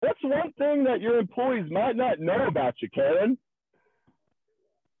thing that your employees might not know about you, Karen?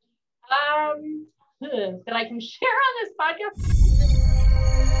 That I can share on this podcast?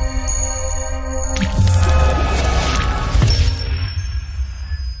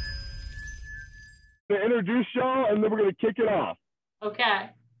 To introduce y'all, and then we're going to kick it off. Okay.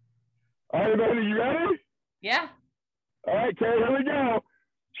 All right, Amanda, you ready? Yeah. All right, Karen, here we go.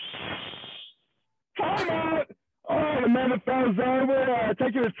 Time out. All right, Amanda Falzon, we're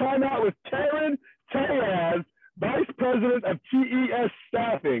taking a timeout with Karen Tellez, Vice President of TES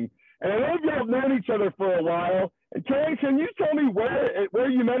Staffing. And I know y'all have known each other for a while. And Karen, can you tell me where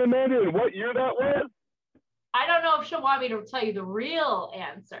you met Amanda and what year that was? I don't know if she'll want me to tell you the real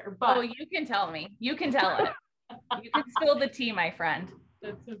answer, but oh, you can tell me. You can tell it. You can spill the tea, my friend.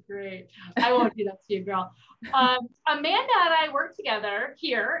 That's so great. I won't do that to you, girl. Amanda and I worked together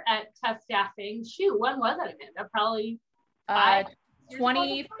here at TES Staffing. Shoot, when was it, Amanda? Probably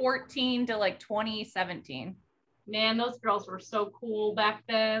 2014 to like 2017. Man, those girls were so cool back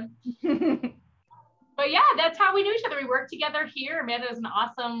then. But yeah, that's how we knew each other. We worked together here. Amanda is an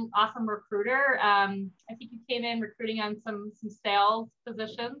awesome recruiter. I think you came in recruiting on some sales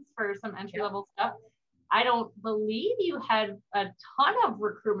positions for some entry-level stuff. I don't believe you had a ton of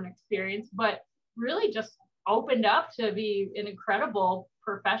recruitment experience, but really just opened up to be an incredible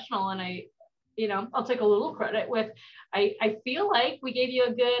professional. And I'll take a little credit with, I feel like we gave you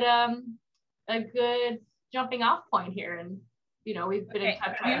a good jumping off point here. And, we've been in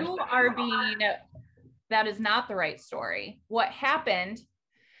touch. That is not the right story. What happened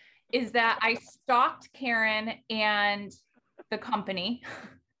is that I stalked Karen and the company.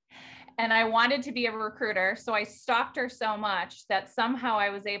 And I wanted to be a recruiter. So I stalked her so much that somehow I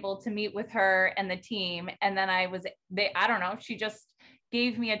was able to meet with her and the team. And then I don't know, she just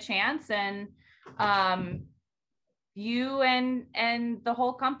gave me a chance. And you and the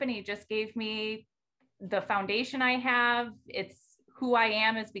whole company just gave me the foundation I have. It's who I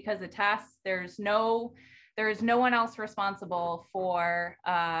am is because of TES. There is no one else responsible for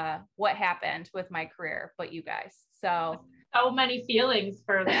what happened with my career but you guys. So many feelings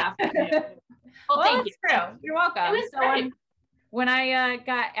for that. Well, thank you. True. You're welcome. So when I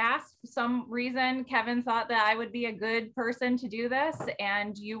got asked for some reason, Kevin thought that I would be a good person to do this.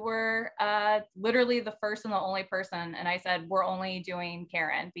 And you were literally the first and the only person. And I said, we're only doing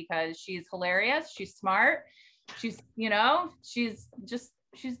Karen because she's hilarious. She's smart. She's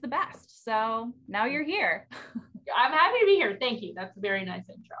the best. So now you're here. I'm happy to be here. Thank you. That's a very nice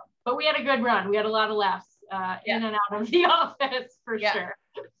intro. But we had a good run. We had a lot of laughs in and out of the office for sure.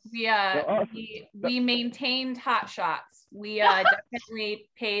 We maintained hot shots. We definitely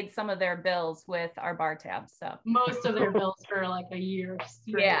paid some of their bills with our bar tabs. So most of their bills for like a year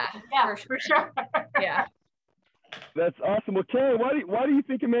straight. Yeah, for sure. Yeah. That's awesome. Well, Karen, why do you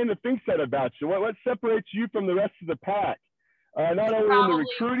think Amanda thinks that about you? What separates you from the rest of the pack? Not only in the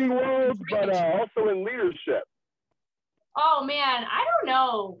recruiting world, but also in leadership. Oh man, I don't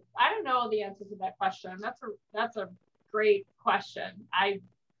know the answer to that question. That's a great question. I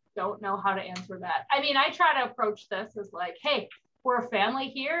don't know how to answer that. I mean, I try to approach this as like, hey, we're a family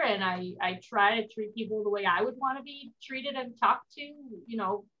here, and I try to treat people the way I would want to be treated and talked to.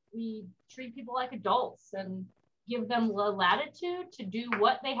 We treat people like adults and give them the latitude to do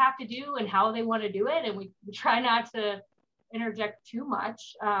what they have to do and how they want to do it. And we try not to interject too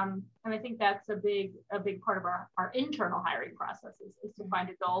much. And I think that's a big part of our internal hiring process is to find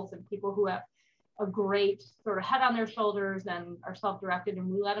adults and people who have a great sort of head on their shoulders and are self-directed, and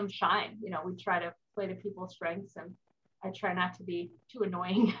we let them shine. We try to play to people's strengths, and I try not to be too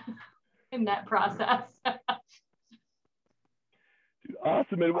annoying in that process.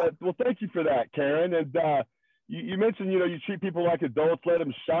 Awesome. And well, thank you for that, Karen. And you mentioned, you treat people like adults, let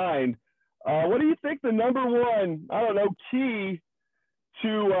them shine. What do you think the number one, key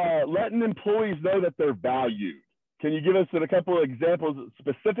to letting employees know that they're valued? Can you give us a couple of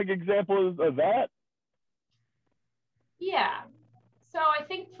specific examples of that? Yeah. So I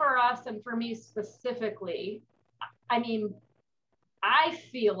think for us and for me specifically, I mean, I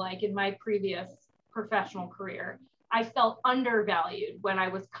feel like in my previous professional career, I felt undervalued when I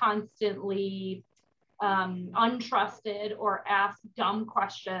was constantly untrusted or asked dumb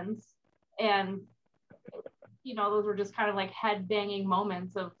questions. And, those were just kind of like head banging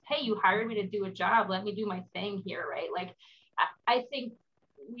moments of, hey, you hired me to do a job. Let me do my thing here, right? Like, I think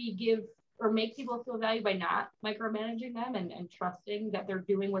we give or make people feel valued by not micromanaging them and trusting that they're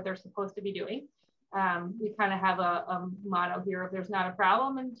doing what they're supposed to be doing. We kind of have a motto here of there's not a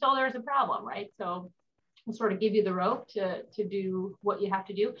problem until there's a problem, right? So we'll sort of give you the rope to do what you have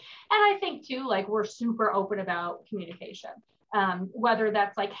to do. And I think too, like, we're super open about communication. Whether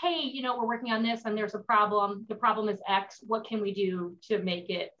that's like, hey, you know, we're working on this and there's a problem. The problem is X. What can we do to make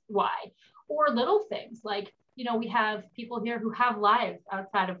it Y? Or little things like, you know, we have people here who have lives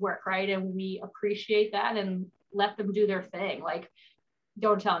outside of work, right? And we appreciate that and let them do their thing. Like,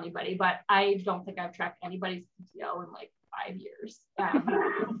 don't tell anybody, but I don't think I've tracked anybody's PTO in like 5 years.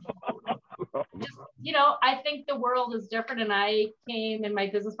 Just, you know, I think the world is different. And I came, and my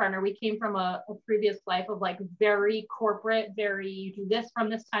business partner, we came from a previous life of like very corporate, very, you do this from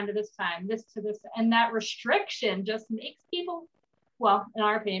this time to this time, this to this. And that restriction just makes people, well, in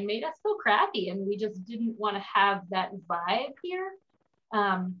our opinion, made us feel crappy. And we just didn't want to have that vibe here.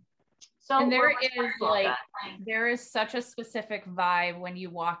 So and there is like, there is such a specific vibe when you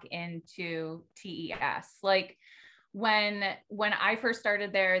walk into TES. Like when I first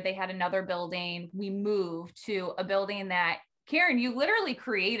started there, they had another building. We moved to a building that, Karen, you literally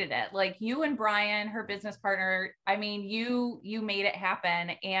created it. Like you and Brian, her business partner, I mean, you made it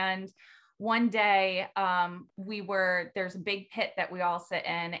happen. And one day there's a big pit that we all sit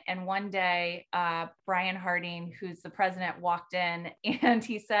in. And one day, Brian Harding, who's the president, walked in and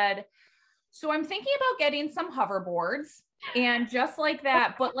he said, so I'm thinking about getting some hoverboards. And just like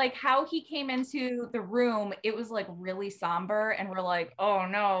that, but like how he came into the room, it was like really somber. And we're like, oh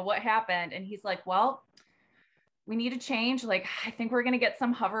no, what happened? And he's like, well, we need to change. Like, I think we're going to get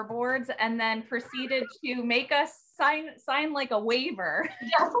some hoverboards, and then proceeded to make us sign like a waiver.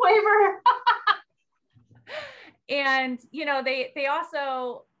 Yes, waiver. And, you know, they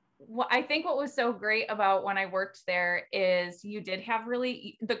also, I think what was so great about when I worked there is you did have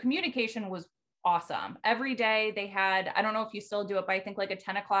really, the communication was awesome. Every day they had, I don't know if you still do it, but I think like a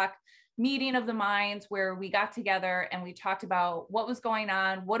 10 o'clock meeting of the minds where we got together and we talked about what was going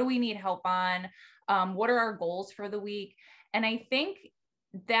on, what do we need help on, what are our goals for the week. And I think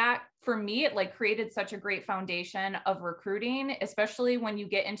that for me, it like created such a great foundation of recruiting, especially when you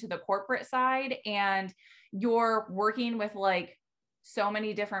get into the corporate side and you're working with like so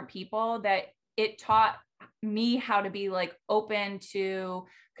many different people, that it taught me how to be like open to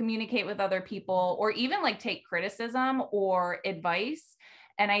communicate with other people, or even like take criticism or advice.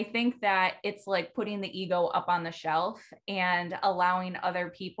 And I think that it's like putting the ego up on the shelf and allowing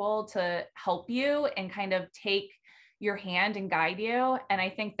other people to help you and kind of take your hand and guide you. And I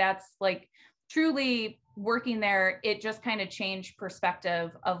think that's like truly working there. It just kind of changed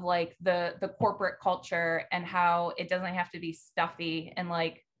perspective of like the corporate culture and how it doesn't have to be stuffy and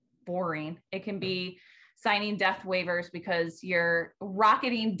like boring. It can be signing death waivers because you're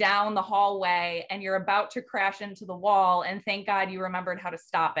rocketing down the hallway and you're about to crash into the wall, and thank God you remembered how to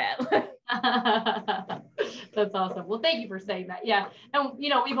stop it. That's awesome. Well, thank you for saying that. Yeah. And, you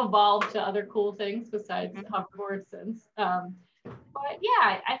know, we've evolved to other cool things besides hoverboards since. But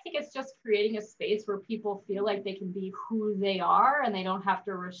yeah, I think it's just creating a space where people feel like they can be who they are and they don't have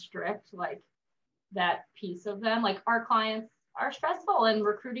to restrict like that piece of them. Like our clients are stressful and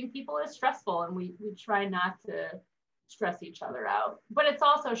recruiting people is stressful, and we try not to stress each other out. But it's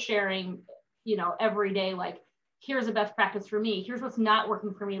also sharing, you know, every day, like, here's a best practice for me. Here's what's not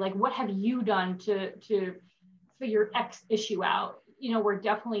working for me. Like, what have you done to figure X issue out? You know, we're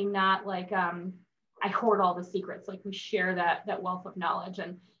definitely not like, I hoard all the secrets. Like we share that wealth of knowledge.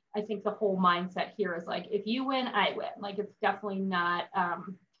 And I think the whole mindset here is like, if you win, I win. Like, it's definitely not,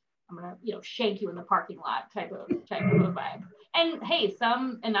 I'm gonna, you know, shank you in the parking lot type of a vibe. And hey,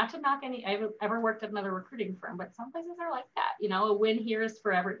 and not to knock any, I've ever worked at another recruiting firm, but some places are like that. You know, a win here is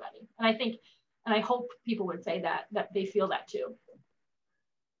for everybody. And I think, and I hope people would say that they feel that too.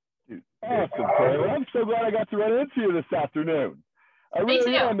 Awesome, Taylor. I'm so glad I got to run into you this afternoon. I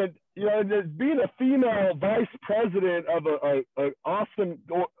really am. And, you know, being a female vice president of an awesome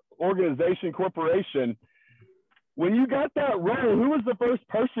organization, corporation, when you got that role, who was the first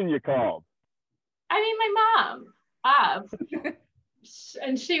person you called? I mean, my mom.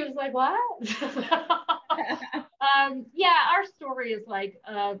 And she was like, what? Yeah, our story is like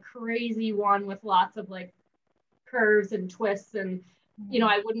a crazy one with lots of like curves and twists, and you know,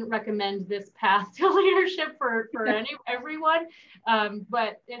 I wouldn't recommend this path to leadership for everyone,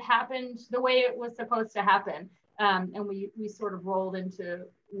 but it happened the way it was supposed to happen, and we sort of rolled into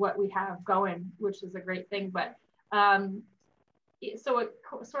what we have going, which is a great thing. But so it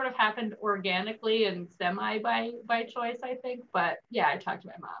sort of happened organically and semi by choice, I think. But yeah, I talked to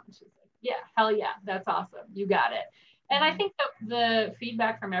my mom. She's like, yeah, hell yeah, that's awesome. You got it. And I think the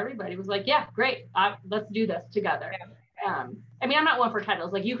feedback from everybody was like, yeah, great. Let's do this together. I mean, I'm not one for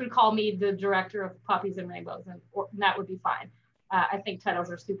titles. Like, you could call me the director of Puppies and Rainbows, and that would be fine. I think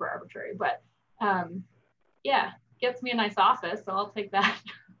titles are super arbitrary, but yeah, gets me a nice office, so I'll take that.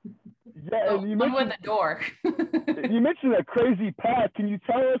 Yeah, Oh, and you one with mentioned a door. you mentioned a crazy path. Can you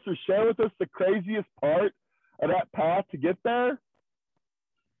tell us or share with us the craziest part of that path to get there?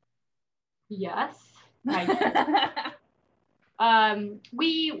 Yes, I can.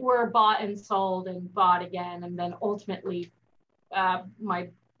 We were bought and sold and bought again, and then ultimately, my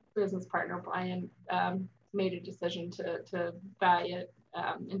business partner Brian made a decision to buy it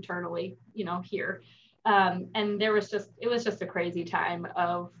internally, here. And it was just a crazy time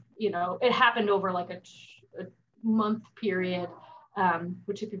of, it happened over like a month period,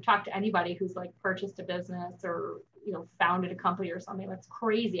 which if you've talked to anybody who's like purchased a business or, founded a company or something, that's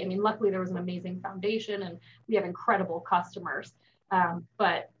crazy. I mean, luckily there was an amazing foundation and we have incredible customers.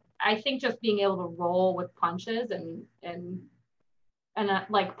 But I think just being able to roll with punches and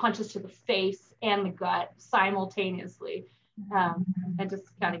like punches to the face and the gut simultaneously, and just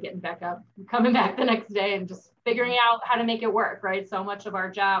kind of getting back up, coming back the next day and just figuring out how to make it work, right? So much of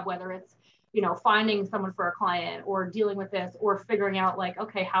our job, whether it's, finding someone for a client or dealing with this or figuring out like,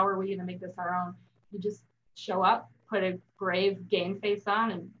 okay, how are we going to make this our own? You just show up, put a brave game face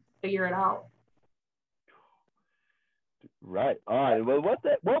on and figure it out. Right. All right. Well, what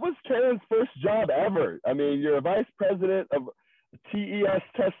was Karen's first job ever? I mean, you're a vice president of TES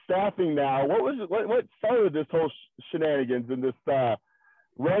Test Staffing now. What started this whole shenanigans in this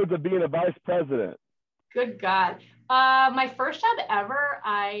road to being a vice president? Good God. My first job ever,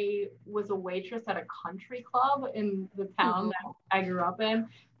 I was a waitress at a country club in the town that I grew up in.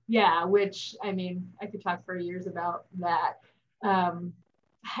 Yeah, which, I mean, I could talk for years about that. I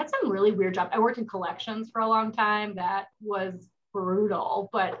had some really weird jobs. I worked in collections for a long time. That was brutal,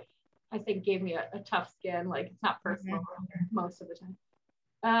 but I think gave me a tough skin. Like, it's not personal most of the time.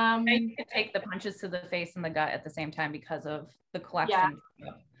 I could take the punches to the face and the gut at the same time because of the collection.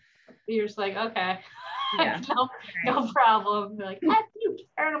 Yeah. You're just like, okay, yeah, no problem. They're like, that's you,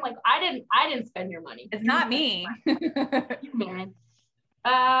 Karen. I'm like, I didn't spend your money. It's not me. You, Maren.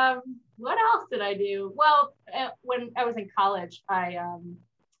 What else did I do? Well, when I was in college,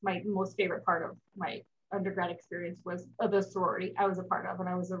 my most favorite part of my undergrad experience was the sorority I was a part of, and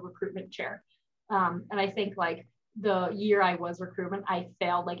I was a recruitment chair. And I think like the year I was recruitment, I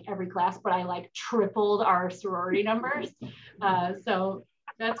failed like every class, but I like tripled our sorority numbers. So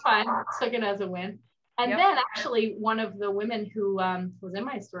that's fine. Took it as a win. And then actually one of the women who was in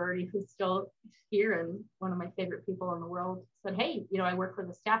my sorority, who's still here and one of my favorite people in the world, said, hey, I work for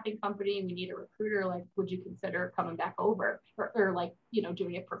the staffing company. We need a recruiter. Like, would you consider coming back over or like,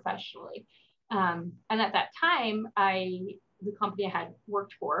 doing it professionally? And at that time, the company I had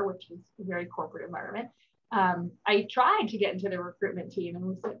worked for, which is a very corporate environment, I tried to get into the recruitment team,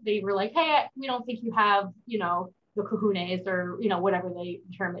 and they were like, hey, we don't think you have, the cojones or, whatever the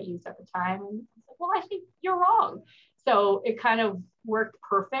term they used at the time. And I was like, well, I think you're wrong. So it kind of worked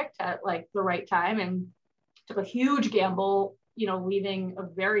perfect at like the right time, and took a huge gamble, leaving a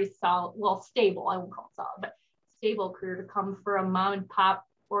very stable, I won't call it solid, but stable career to come for a mom and pop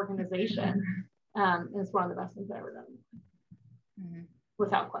organization. And it's one of the best things I've ever done.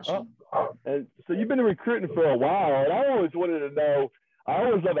 Without question. And so you've been recruiting for a while, and I always wanted to know, I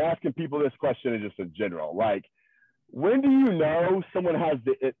always love asking people this question just in general, like, when do you know someone has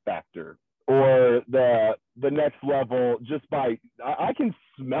the it factor or the next level just by, I can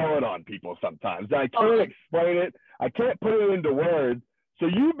smell it on people sometimes. I can't explain it. I can't put it into words. So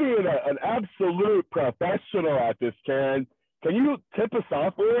you being an absolute professional at this, Karen, can you tip us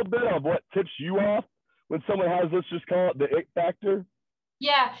off a little bit of what tips you off when someone has, let's just call it the it factor?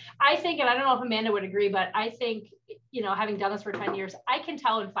 Yeah, I think, and I don't know if Amanda would agree, but I think, having done this for 10 years, I can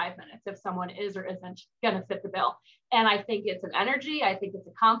tell in 5 minutes if someone is or isn't going to fit the bill. And I think it's an energy. I think it's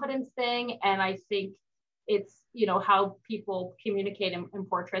a confidence thing. And I think it's, how people communicate and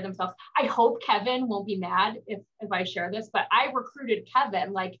portray themselves. I hope Kevin won't be mad if I share this, but I recruited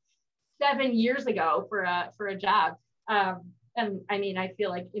Kevin like 7 years ago for a job. And I mean, I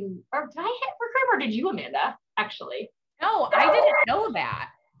feel like did I hit recruit or did you, Amanda, actually? No, I didn't know that.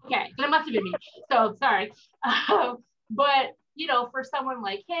 Okay, then it must have been me. So sorry. But, for someone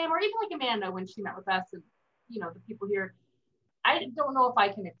like him or even like Amanda, when she met with us and, the people here, I don't know if I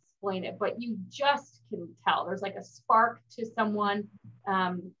can explain it, but you just can tell. There's like a spark to someone.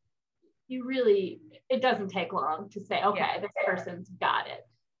 It doesn't take long to say, okay, this person's got it.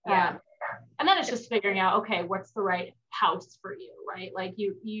 And then it's just figuring out, okay, what's the right house for you, right? Like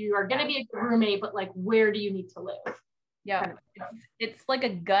you are going to be a good roommate, but like, where do you need to live? Yeah, it's like a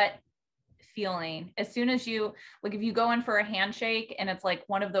gut feeling. As soon as you, like, if you go in for a handshake and it's like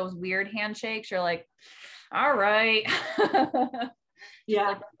one of those weird handshakes, you're like, all right. Yeah.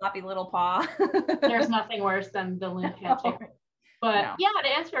 Like a floppy little paw. There's nothing worse than the limp handshake. But No. yeah, to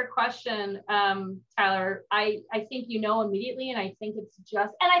answer your question, Tyler, I think you know immediately, and I think it's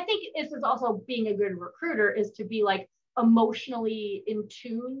just, and I think this is also being a good recruiter is to be like emotionally in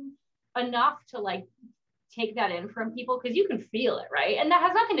tune enough to like take that in from people, because you can feel it, right? And that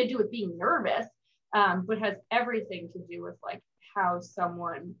has nothing to do with being nervous, but has everything to do with like how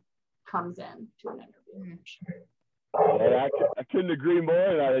someone comes in to an interview. Yeah, I couldn't agree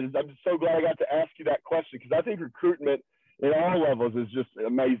more. And I'm just so glad I got to ask you that question, because I think recruitment in all levels is just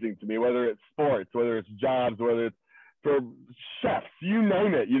amazing to me, whether it's sports, whether it's jobs, whether it's for chefs, you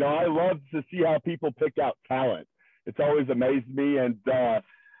name it. You know, I love to see how people pick out talent. It's always amazed me. And I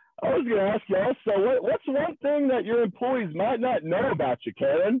was going to ask you also, what's one thing that your employees might not know about you,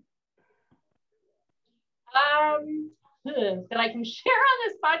 Karen? That I can share on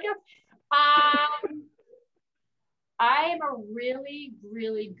this podcast. I am a really,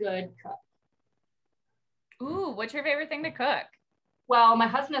 really good cook. Ooh, what's your favorite thing to cook? Well, my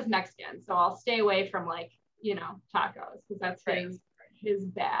husband is Mexican, so I'll stay away from like, you know, tacos, because that's his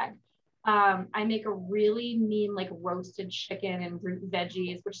bag. I make a really mean like roasted chicken and root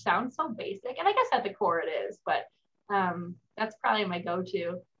veggies, which sounds so basic, and I guess at the core it is, but that's probably my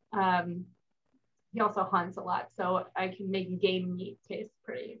go-to. He also hunts a lot, so I can make game meat taste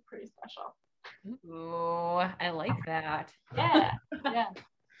pretty special. Ooh, I like that. Yeah.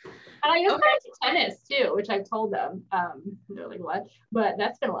 And I just got into tennis too, which I told them. They're like, what? But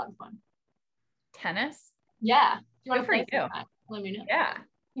that's been a lot of fun. Tennis? Yeah. Do you want to play sometime? Let me know. Yeah.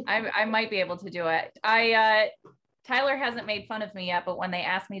 I might be able to do it. Tyler hasn't made fun of me yet, but when they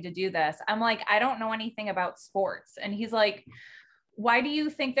asked me to do this, I'm like, I don't know anything about sports. And he's like, why do you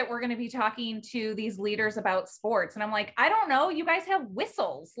think that we're going to be talking to these leaders about sports? And I'm like, I don't know. You guys have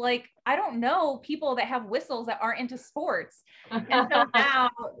whistles. Like, I don't know people that have whistles that aren't into sports. And so now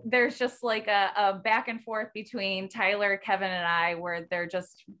there's just like a back and forth between Tyler, Kevin, and I, where they're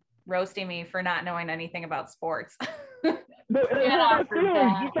just roasting me for not knowing anything about sports. No,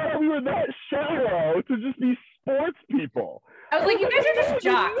 you thought we were that shallow to just be sports people. I was like, you guys are just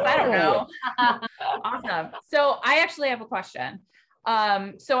jocks. I don't know. Awesome. So I actually have a question.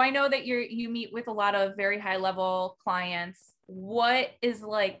 So I know that you meet with a lot of very high level clients. What is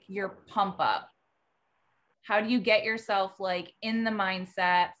like your pump up? How do you get yourself like in the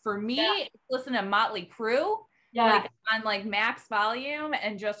mindset? For me, listen to Motley Crue, like on like max volume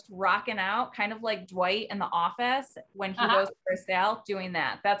and just rocking out, kind of like Dwight in The Office when he goes for a sale, doing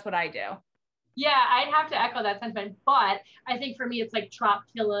that. That's what I do. Yeah, I'd have to echo that sentiment, but I think for me it's like Trop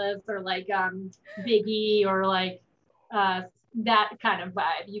Killers or like Biggie or like that kind of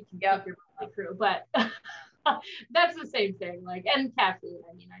vibe. You can keep your Motley Crue, but that's the same thing. Like, and caffeine.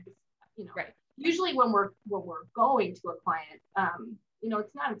 I mean, I just, you know, usually when we're going to a client, you know,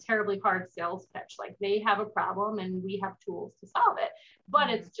 it's not a terribly hard sales pitch. Like, they have a problem and we have tools to solve it, but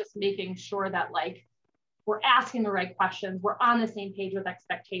it's just making sure that like we're asking the right questions. We're on the same page with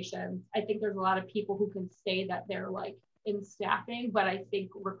expectations. I think there's a lot of people who can say that they're like in staffing, but I think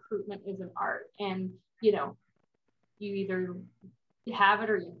recruitment is an art, and, you know, you either have it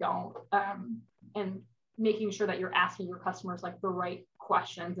or you don't. And making sure that you're asking your customers like the right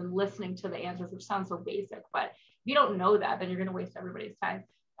questions and listening to the answers, which sounds so basic, but if you don't know that, then you're going to waste everybody's time.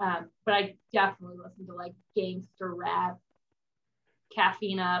 But I definitely listen to like gangster rap,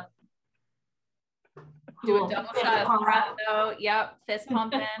 Caffeine Up. Do a double shot of espresso. Yep. Fist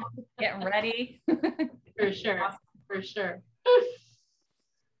pumping, getting ready. For sure.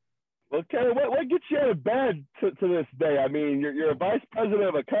 Well, Karen, what gets you out of bed to this day? I mean, you're a vice president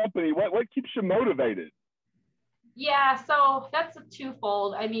of a company. What keeps you motivated? Yeah, so that's a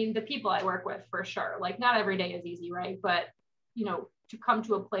twofold. I mean, the people I work with, for sure. Like, not every day is easy, right? But, you know, to come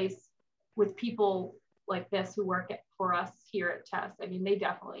to a place with people like this who work for us here at TESS, I mean, they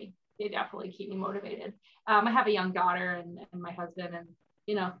definitely keep me motivated. I have a young daughter and my husband, and,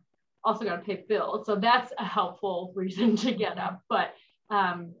 you know, also got to pay bills. So that's a helpful reason to get up. But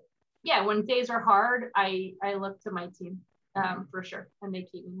yeah, when days are hard, I look to my team for sure, and they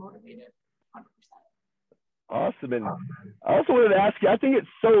keep me motivated 100%. Awesome. And I also wanted to ask you, I think it's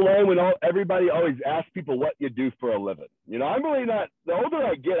so lame when everybody always asks people what you do for a living. You know, I'm really not, the older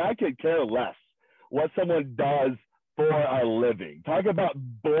I get, I could care less what someone does for a living. Talk about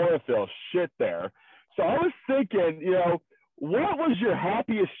Borophyll shit there. So I was thinking, you know, what was your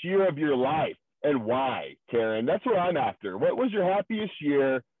happiest year of your life and why, Karen? That's what I'm after. What was your happiest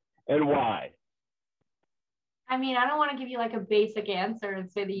year and why? I mean, I don't want to give you like a basic answer and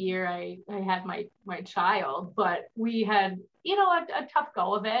say the year I had my child, but we had, you know, a tough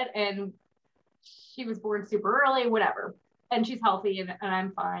go of it, and she was born super early, whatever. And she's healthy and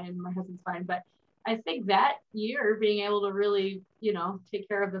I'm fine and my husband's fine. But I think that year being able to really, you know, take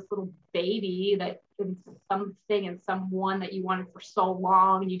care of this little baby that is something and someone that you wanted for so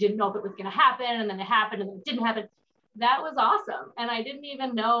long and you didn't know if it was going to happen, and then it happened and then it didn't happen. That was awesome. And I didn't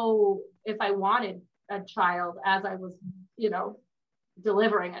even know if I wanted a child as I was, you know,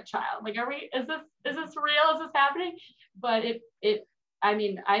 delivering a child. Like, is this real? Is this happening? But I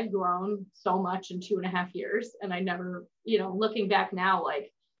mean, I've grown so much in 2.5 years, and I never, you know, looking back now,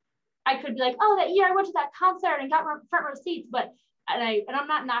 like I could be like, oh, that year I went to that concert and got front row seats, but I'm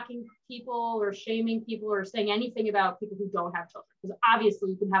not knocking people or shaming people or saying anything about people who don't have children, because obviously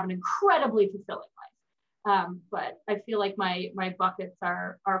you can have an incredibly fulfilling life. But I feel like my buckets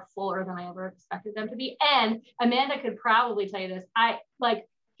are fuller than I ever expected them to be. And Amanda could probably tell you this. I like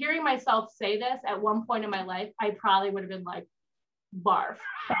hearing myself say this at one point in my life, I probably would have been like, barf.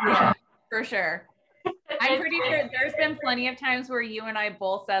 Yeah, for sure. I'm pretty sure there's been plenty of times where you and I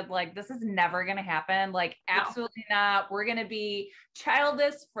both said, like, this is never going to happen. Like, absolutely not. We're going to be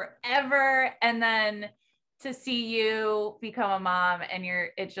childless forever. And then to see you become a mom and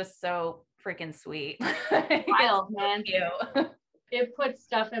it's just so freaking sweet. Wild, man. It puts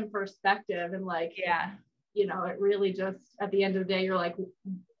stuff in perspective, and like, yeah, you know, it really just, at the end of the day, you're like,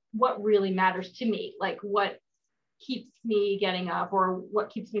 what really matters to me? Like, what keeps me getting up, or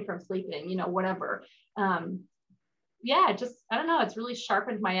what keeps me from sleeping, you know, whatever. Yeah, just, I don't know, it's really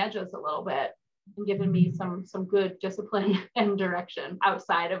sharpened my edges a little bit and given me some good discipline and direction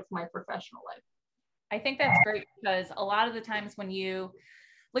outside of my professional life. I think that's great, because a lot of the times when you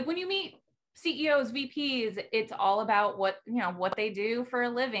meet CEOs, VPs, it's all about what they do for a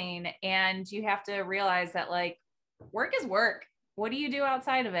living. And you have to realize that, like, work is work. What do you do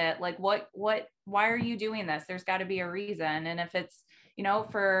outside of it? Like, why are you doing this? There's got to be a reason. And if it's, you know,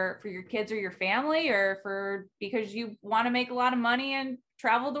 for your kids or your family, or because you want to make a lot of money and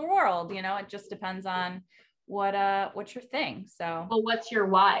travel the world, you know, it just depends on what's your thing. So, well, what's your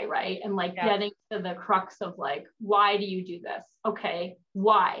why, right? And like getting to the crux of like, why do you do this? Okay,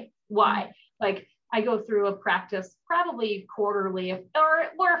 why? Mm-hmm. Like, I go through a practice probably quarterly, or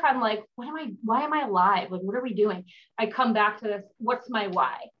if I'm like, why am I alive? Like, what are we doing? I come back to this, what's my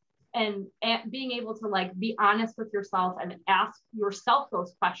why? And being able to like be honest with yourself and ask yourself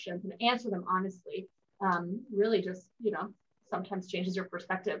those questions and answer them honestly, really just, you know, sometimes changes your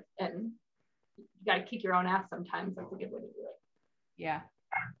perspective, and you got to kick your own ass sometimes. That's a good way to do it. Yeah.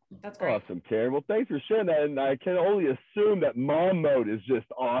 That's great. Awesome, Karen. Well, thanks for sharing that. And I can only assume that mom mode is just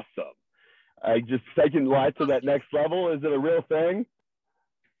awesome. Just taking life to that next level. Is it a real thing?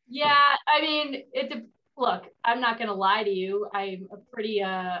 Yeah, I mean, look, I'm not going to lie to you. I'm a pretty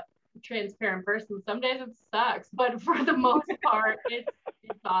transparent person. Some days it sucks, but for the most part, it's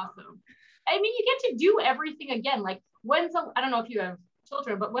awesome. I mean, you get to do everything again. Like, I don't know if you have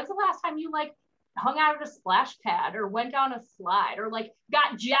children, but when's the last time you like hung out at a splash pad or went down a slide or like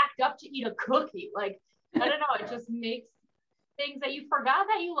got jacked up to eat a cookie? Like, I don't know. It just makes things that you forgot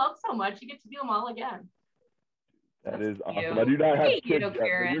that you love so much, you get to do them all again. That is awesome. I do not have kids yet, but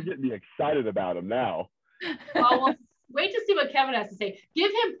you're getting me excited about them now. Well, wait to see what Kevin has to say. Give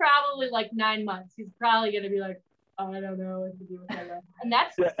him probably like 9 months. He's probably going to be like, oh, I don't know what to do with that. And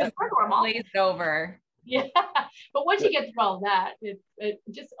that's super normal. Glazed over. Yeah. But once you get through all that, it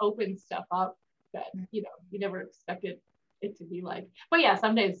just opens stuff up that, you know, you never expected it to be like. But yeah,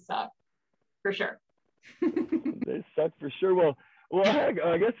 some days suck, for sure. They suck for sure. Well, heck,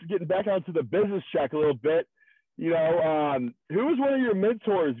 I guess getting back onto the business track a little bit, you know, who was one of your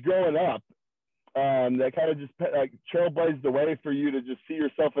mentors growing up that kind of just like trailblazed the way for you to just see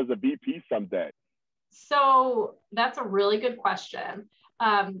yourself as a VP someday? So that's a really good question.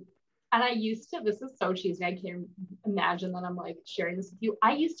 And I used to, this is so cheesy, I can't imagine that I'm like sharing this with you.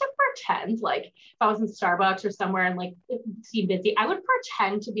 I used to pretend like if I was in Starbucks or somewhere and like it seemed busy, I would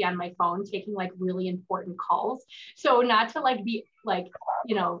pretend to be on my phone taking like really important calls. So not to like be like,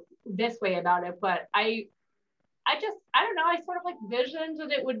 you know, this way about it, but I don't know, I sort of like visioned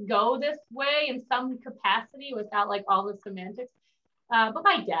that it would go this way in some capacity without like all the semantics. But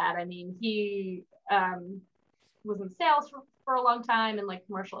my dad, I mean, he was in sales for a long time and like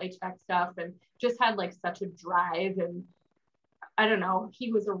commercial HVAC stuff, and just had like such a drive. And I don't know,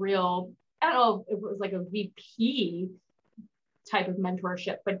 he was I don't know if it was like a VP type of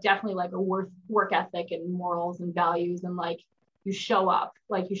mentorship, but definitely like a work ethic and morals and values, and like you show up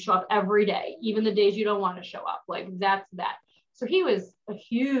every day, even the days you don't want to show up. Like that's that. So he was a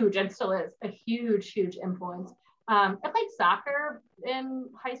huge, and still is a huge influence. I played soccer in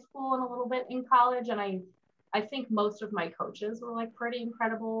high school and a little bit in college, and I think most of my coaches were like pretty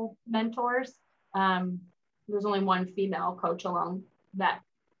incredible mentors. There's only one female coach along that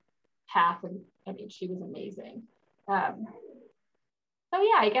path, and I mean, she was amazing. So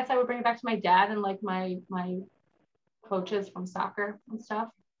yeah, I guess I would bring it back to my dad and like my coaches from soccer and stuff.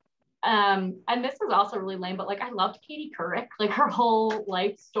 And this is also really lame, but like I loved Katie Couric, like her whole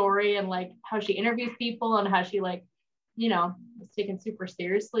life story and like how she interviews people and how she like, you know, was taken super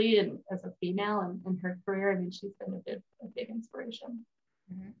seriously and as a female and in her career. I mean, she's been a big inspiration.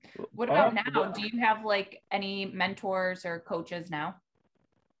 Mm-hmm. What about now? Do you have like any mentors or coaches now?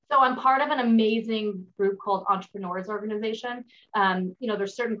 So I'm part of an amazing group called Entrepreneurs Organization. You know,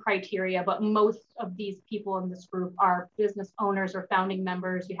 there's certain criteria, but most of these people in this group are business owners or founding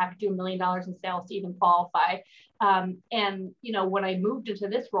members. You have to do $1 million in sales to even qualify. And, you know, when I moved into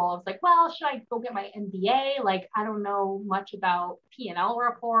this role, I was like, well, should I go get my MBA? Like, I don't know much about P&L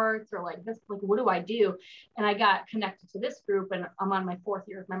reports or like this, like, what do I do? And I got connected to this group and I'm on my 4th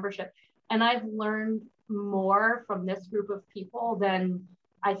year of membership. And I've learned more from this group of people than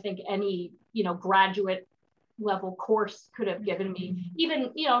I think any, you know, graduate level course could have given me. Even,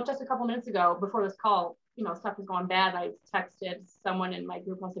 you know, just a couple minutes ago before this call, you know, stuff was going bad. I texted someone in my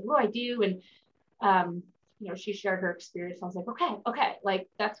group. I was like, what do I do? And, you know, she shared her experience. I was like, okay, like,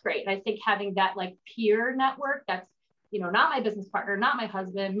 that's great. And I think having that like peer network, that's, you know, not my business partner, not my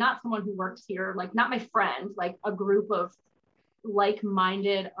husband, not someone who works here, like not my friend, like a group of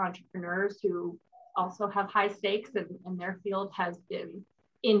like-minded entrepreneurs who also have high stakes in their field has been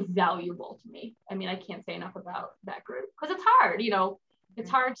invaluable to me. I mean, I can't say enough about that group because it's hard, you know, it's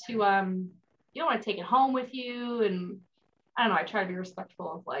hard to, you don't want to take it home with you. And I don't know, I try to be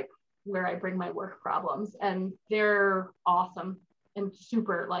respectful of like where I bring my work problems, and they're awesome and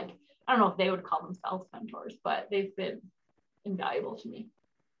super, like, I don't know if they would call themselves mentors, but they've been invaluable to me.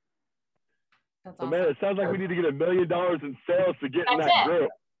 That's awesome. Awesome. Man, it sounds like we need to get $1 million in sales to get in that group.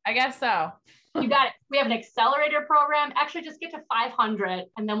 I guess so. You got it. We have an accelerator program. Actually, just get to 500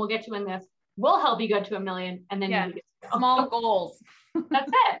 and then we'll get you in this. We'll help you get to $1 million and then you get small goals. That's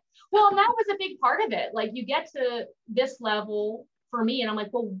it. Well, and that was a big part of it. Like you get to this level for me and I'm like,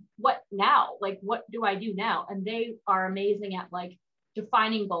 well, what now? Like, what do I do now? And they are amazing at like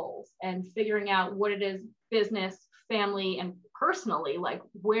defining goals and figuring out what it is, business, family, and personally, like,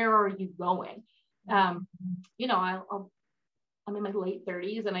 where are you going? You know, I'm in my late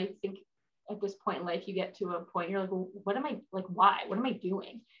 30s and I think at this point in life, you get to a point you're like, well, what am I, like, why? What am I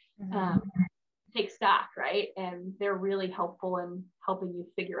doing? Take stock, right? And they're really helpful in helping you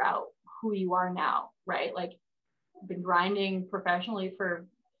figure out who you are now, right? Like, I've been grinding professionally for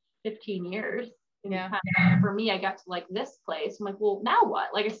 15 years. And for me, I got to like this place. I'm like, well, now what?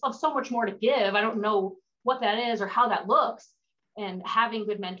 Like, I still have so much more to give. I don't know what that is or how that looks. And having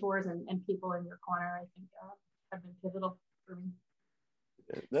good mentors and people in your corner, I think have been pivotal for me.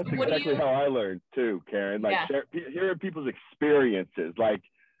 That's exactly how I learned too, Karen. Like hearing people's experiences. Like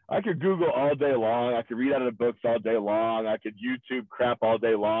I could Google all day long. I could read out of the books all day long. I could YouTube crap all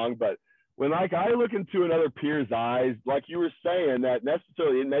day long. But when like I look into another peer's eyes, like you were saying, that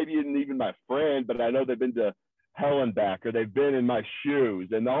necessarily, and maybe even my friend, but I know they've been to hell and back, or they've been in my shoes,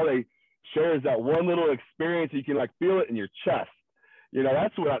 and all they share is that one little experience. You can like feel it in your chest. You know,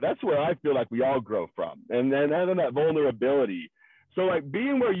 that's where I feel like we all grow from, and then having that vulnerability. So like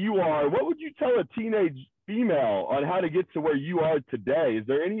being where you are, what would you tell a teenage female on how to get to where you are today? Is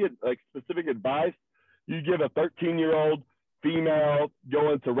there any like specific advice you give a 13-year-old female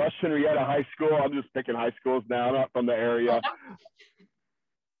going to Rush Henrietta High School? I'm just picking high schools now, I'm not from the area.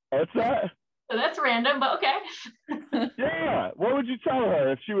 What's that? So that's random, but okay. Yeah. What would you tell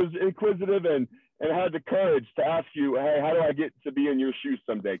her if she was inquisitive and had the courage to ask you, hey, how do I get to be in your shoes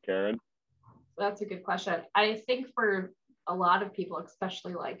someday, Karen? That's a good question. I think for a lot of people,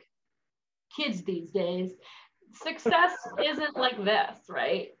 especially like kids these days, success isn't like this,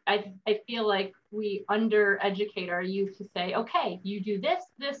 right? I feel like we undereducate our youth to say, okay, you do this,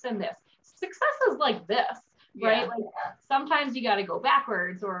 this, and this. Success is like this, right? Like sometimes you got to go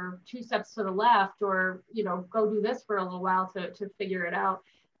backwards or 2 steps to the left, or, you know, go do this for a little while to figure it out.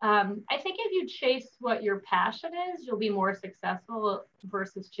 I think if you chase what your passion is, you'll be more successful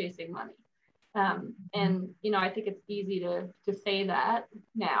versus chasing money. And, you know, I think it's easy to say that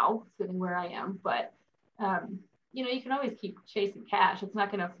now, sitting where I am, but, you know, you can always keep chasing cash. It's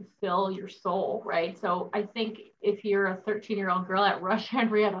not going to fulfill your soul, right? So I think if you're a 13-year-old girl at Rush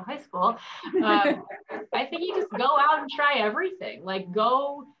Henrietta High School, I think you just go out and try everything. Like,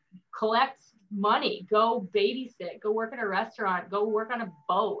 go collect money, go babysit, go work at a restaurant, go work on a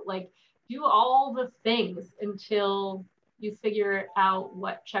boat, like do all the things until you figure out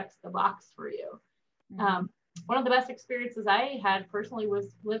what checks the box for you. One of the best experiences I had personally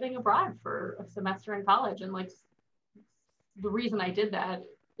was living abroad for a semester in college. And like the reason I did that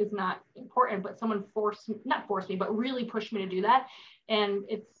is not important, but someone not forced me, but really pushed me to do that. And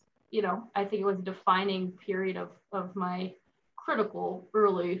it's, you know, I think it was a defining period of my critical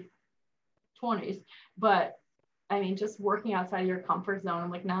early 20s. But I mean, just working outside of your comfort zone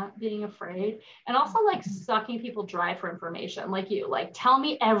and like not being afraid, and also like sucking people dry for information. Like you, like, tell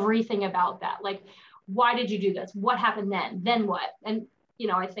me everything about that. Like, why did you do this? What happened then? Then what? And, you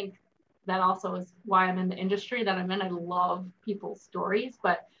know, I think that also is why I'm in the industry that I'm in. I love people's stories,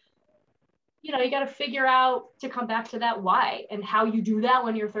 but you know, you got to figure out, to come back to that, why and how you do that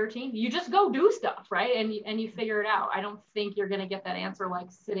when you're 13. You just go do stuff, right? And you figure it out. I don't think you're going to get that answer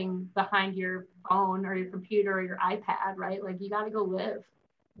like sitting behind your phone or your computer or your iPad, right? Like, you got to go live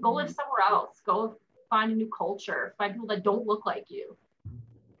somewhere else, go find a new culture, find people that don't look like you.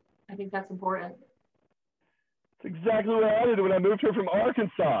 I think that's important. It's exactly what I did when I moved here from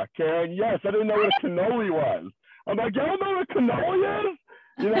Arkansas, Karen. Yes, I didn't know what a cannoli was. I'm like, y'all know what a cannoli is?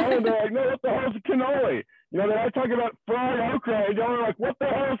 You know, and they're like, no, what the hell is a cannoli? You know, then I talk about fried okra, and y'all are like, what the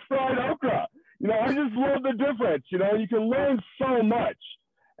hell is fried okra? You know, I just love the difference. You know, you can learn so much.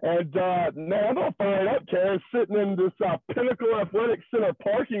 And, man, I'm all fired up, Karen, sitting in this Pinnacle Athletic Center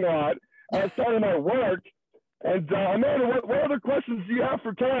parking lot outside of my work. And, Amanda, what other questions do you have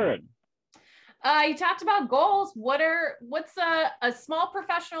for Karen? You talked about goals. What's a small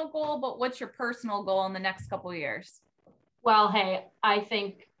professional goal, but what's your personal goal in the next couple of years? Well, hey, I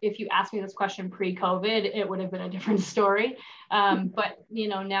think if you asked me this question pre-COVID, it would have been a different story. But, you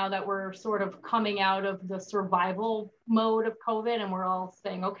know, now that we're sort of coming out of the survival mode of COVID and we're all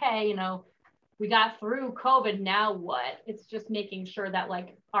saying, okay, you know, we got through COVID, now what? It's just making sure that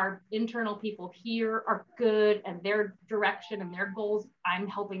like our internal people here are good and their direction and their goals, I'm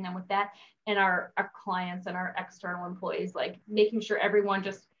helping them with that. And our clients and our external employees, like making sure everyone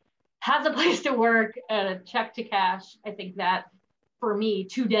just has a place to work and a check to cash. I think that for me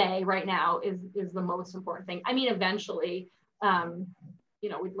today, right now, is the most important thing. I mean, eventually, you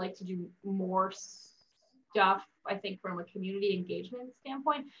know, we'd like to do more stuff, I think, from a community engagement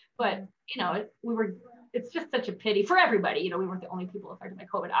standpoint, but, you know, it's just such a pity for everybody. You know, we weren't the only people affected by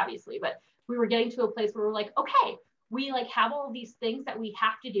COVID, obviously, but we were getting to a place where we're like, okay, we like have all these things that we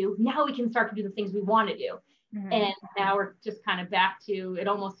have to do. Now we can start to do the things we want to do. Mm-hmm. And now we're just kind of back to, it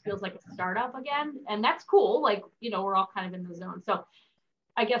almost feels like a startup again. And that's cool. Like, you know, we're all kind of in the zone. So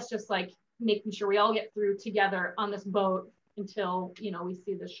I guess just like making sure we all get through together on this boat until, you know, we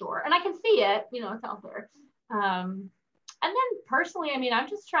see the shore. And I can see it, you know, it's out there. And then personally, I mean, I'm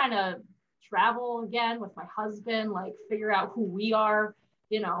just trying to travel again with my husband, like figure out who we are,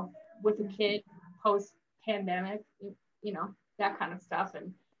 you know, with a kid post-pandemic, you know, that kind of stuff.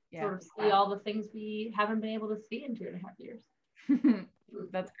 And sort of see all the things we haven't been able to see in 2.5 years.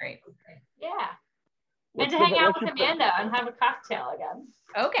 That's great. Yeah. And to hang out with Amanda and have a cocktail again.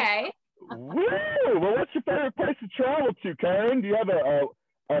 Okay. Woo! Well, what's your favorite place to travel to, Karen? Do you have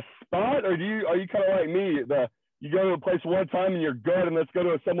a spot, or are you kind of like me? You go to a place one time and you're good, and let's go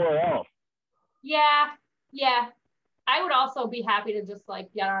to somewhere else. Yeah. I would also be happy to just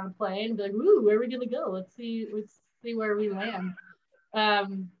like get on a plane and be like, "Ooh, where are we gonna go? Let's see where we land."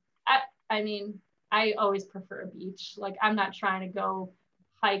 I mean, I always prefer a beach. Like, I'm not trying to go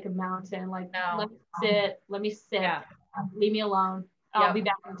hike a mountain. Like, no. Let me sit, yeah. Leave me alone. I'll be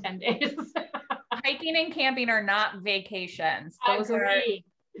back in 10 days. Hiking and camping are not vacations.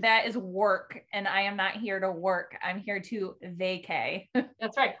 That is work, and I am not here to work. I'm here to vacay.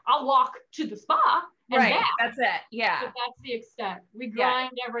 That's right. I'll walk to the spa. Right. Back. That's it. Yeah. But that's the extent. We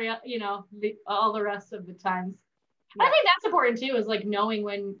grind all the rest of the times. Yeah. I think that's important too, is like knowing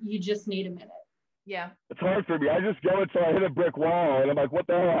when you just need a minute. Yeah. It's hard for me. I just go until I hit a brick wall and I'm like, what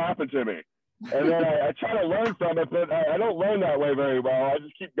the hell happened to me? And then I try to learn from it, but I don't learn that way very well. I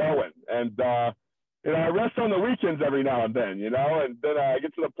just keep going. And, you know, I rest on the weekends every now and then, you know, and then I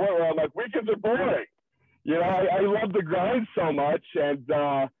get to the point where I'm like, weekends are boring. You know, I love the grind so much. And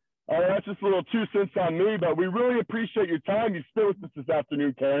that's just a little 2 cents on me, but we really appreciate your time you spent with us this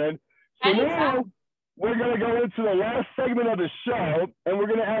afternoon, Karen. So now we're going to go into the last segment of the show, and we're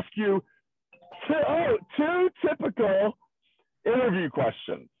going to ask you two typical interview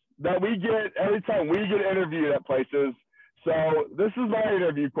questions that we get every time we get interviewed at places. So this is my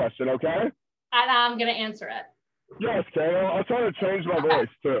interview question, okay? And I'm going to answer it. Yes, Karen. I'll try to change my voice,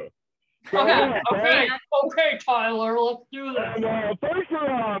 too. So, okay, Tyler, let's do this. And, thanks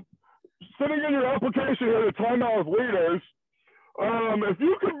for sending in your application here to Time Out with Leaders. If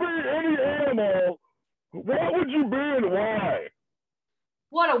you could be any animal, what would you be and why?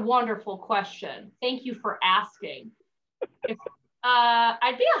 What a wonderful question. Thank you for asking.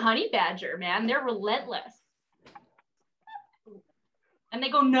 I'd be a honey badger, man. They're relentless. and they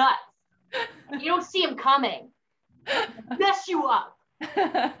go nuts. You don't see them coming. Mess you up.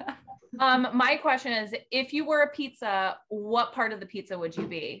 My question is, if you were a pizza, what part of the pizza would you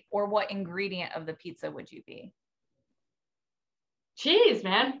be? Or what ingredient of the pizza would you be? Cheese,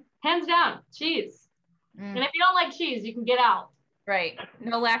 man. Hands down, cheese. And if you don't like cheese, you can get out. Right.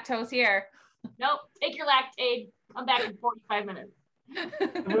 No lactose here. Nope. Take your Lactaid. I'm back in 45 minutes.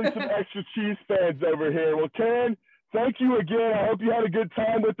 There's some extra cheese fans over here. Well, Karen, thank you again. I hope you had a good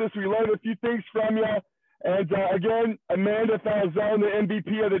time with us. We learned a few things from you. And again, Amanda Falzone, the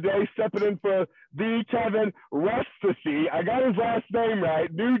MVP of the day, stepping in for the Kevin Rustasy. I got his last name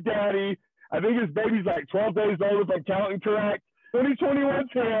right. New daddy. I think his baby's like 12 days old, if I'm counting correct. 2021's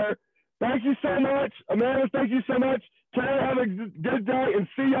here. Thank you so much. Amanda, thank you so much. Karen, have a good day and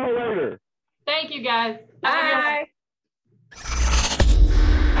see y'all later. Thank you, guys. Bye.